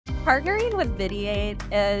Partnering with Videate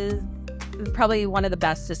is probably one of the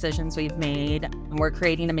best decisions we've made. We're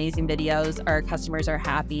creating amazing videos. Our customers are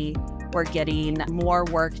happy. We're getting more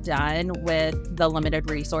work done with the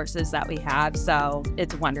limited resources that we have. So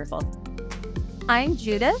it's wonderful. I'm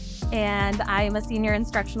Judith, and I'm a senior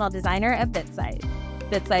instructional designer at Bitsight.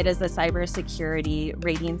 Bitsight is a cybersecurity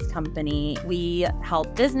ratings company. We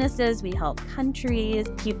help businesses, we help countries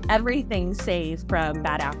keep everything safe from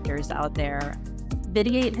bad actors out there.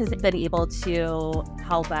 Videate has been able to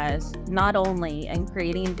help us not only in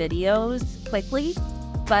creating videos quickly,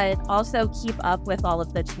 but also keep up with all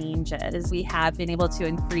of the changes. We have been able to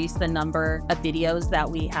increase the number of videos that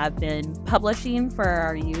we have been publishing for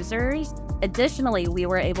our users. Additionally, we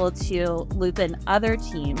were able to loop in other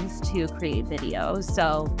teams to create videos.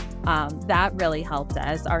 So that really helped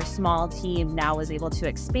us. Our small team now was able to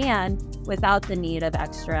expand without the need of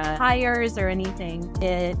extra hires or anything.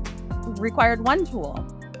 It required one tool.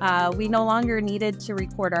 We no longer needed to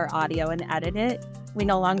record our audio and edit it. We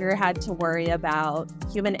no longer had to worry about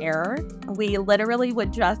human error. We literally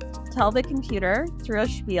would just tell the computer through a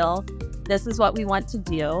spiel, this is what we want to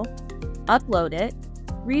do, upload it,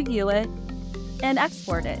 review it, and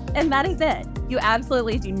export it. And that is it. You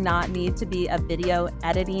absolutely do not need to be a video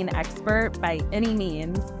editing expert by any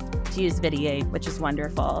means to use Videate, which is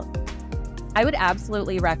wonderful. I would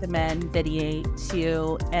absolutely recommend Videate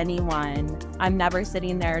to anyone. I'm never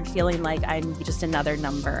sitting there feeling like I'm just another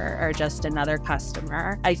number or just another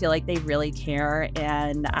customer. I feel like they really care,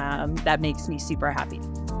 and that makes me super happy.